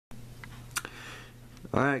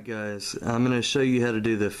Alright guys, I'm going to show you how to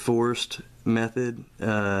do the forced method,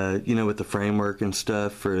 you know, with the framework and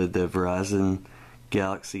stuff for the Verizon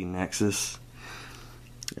Galaxy Nexus.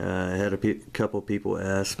 I had a couple people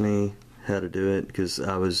ask me how to do it because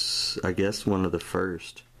I was, I guess, one of the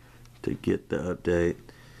first to get the update.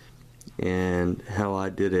 And how I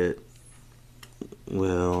did it,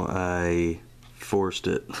 well, I forced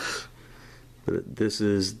it. But this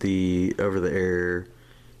is the over-the-air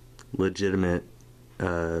legitimate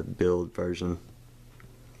build version,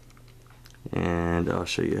 and I'll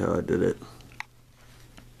show you how I did it.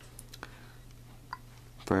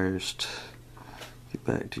 First, get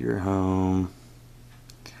back to your home.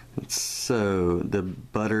 So the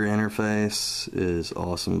butter interface is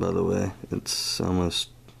awesome, by the way. It's almost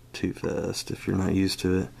too fast if you're not used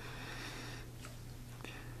to it.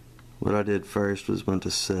 What I did first was went to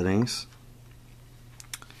settings,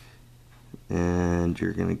 and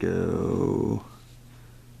you're gonna go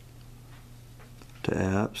to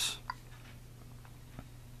apps.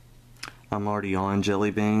 I'm already on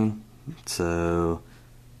Jellybean, so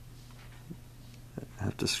I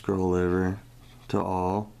have to scroll over to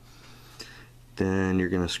all. Then you're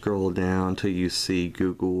going to scroll down till you see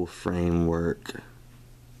Google Framework.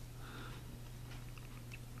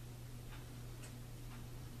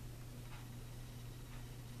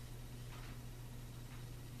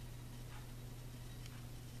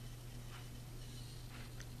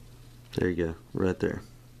 There you go, right there.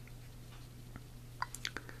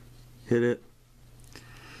 Hit it.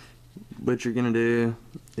 What you're going to do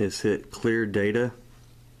is hit clear data,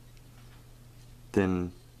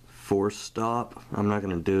 then force stop. I'm not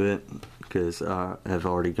going to do it because I have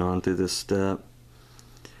already gone through this step.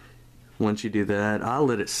 Once you do that, I'll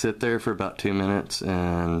let it sit there for about 2 minutes,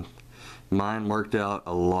 and mine worked out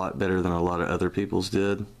a lot better than a lot of other people's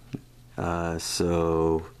did.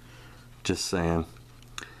 So just saying.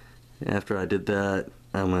 After I did that,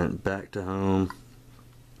 I went back to home.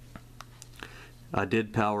 I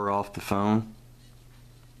did power off the phone.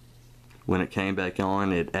 When it came back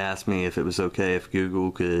on, it asked me if it was okay if Google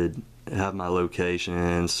could have my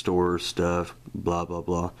location, store stuff, blah blah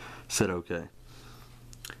blah. Said okay.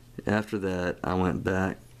 After that, I went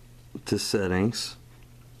back to settings.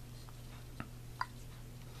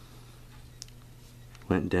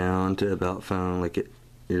 Went down to about phone like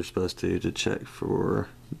you're supposed to check for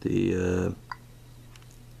the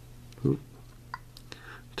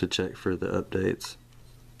updates.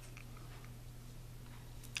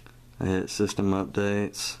 I hit system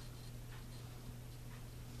updates.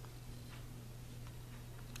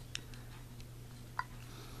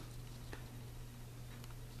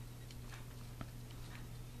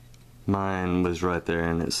 Mine was right there,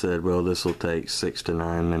 and it said, well, this will take 6 to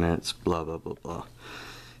 9 minutes, blah blah blah blah,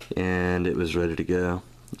 and it was ready to go.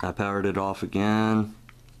 I powered it off again.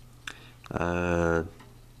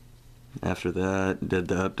 After that, did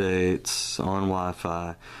the updates on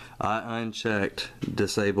Wi-Fi. I unchecked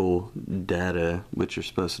disable data, which you're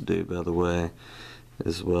supposed to do, by the way,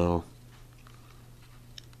 as well.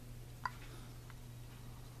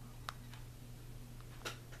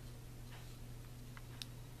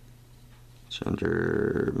 It's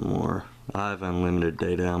under more. I have unlimited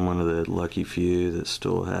data. I'm one of the lucky few that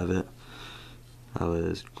still have it. I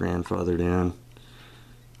was grandfathered in.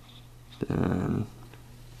 Then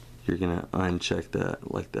you're gonna uncheck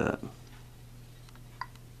that like that.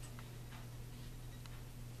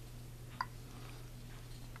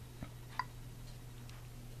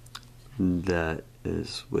 That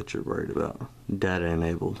is what you're worried about. Data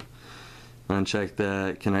enabled. Uncheck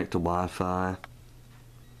that, connect to Wi-Fi.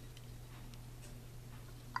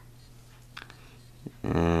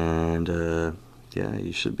 And yeah,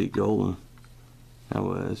 you should be golden. That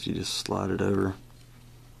was, you just slide it over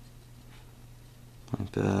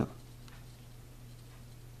like that.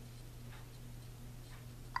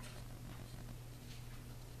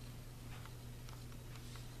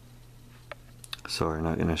 Sorry,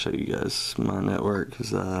 not going to show you guys my network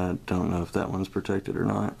because I don't know if that one's protected or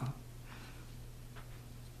not.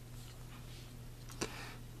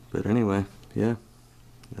 But anyway, yeah,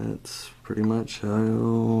 that's pretty much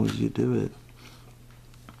how you do it.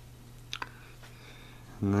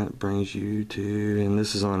 And that brings you to, and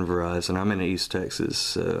this is on Verizon. I'm in East Texas,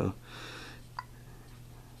 so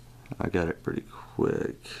I got it pretty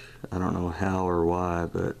quick. I don't know how or why,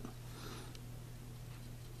 but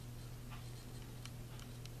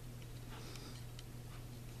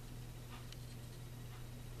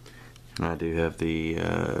I do have the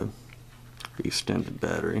extended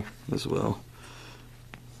battery as well.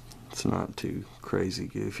 It's not too crazy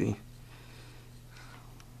goofy.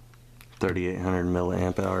 3800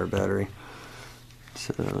 milliamp hour battery.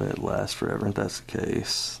 So it lasts forever, if that's the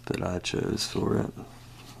case that I chose for it.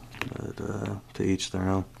 But to each their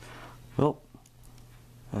own. Well,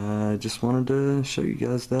 I just wanted to show you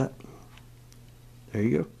guys that. There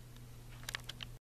you go.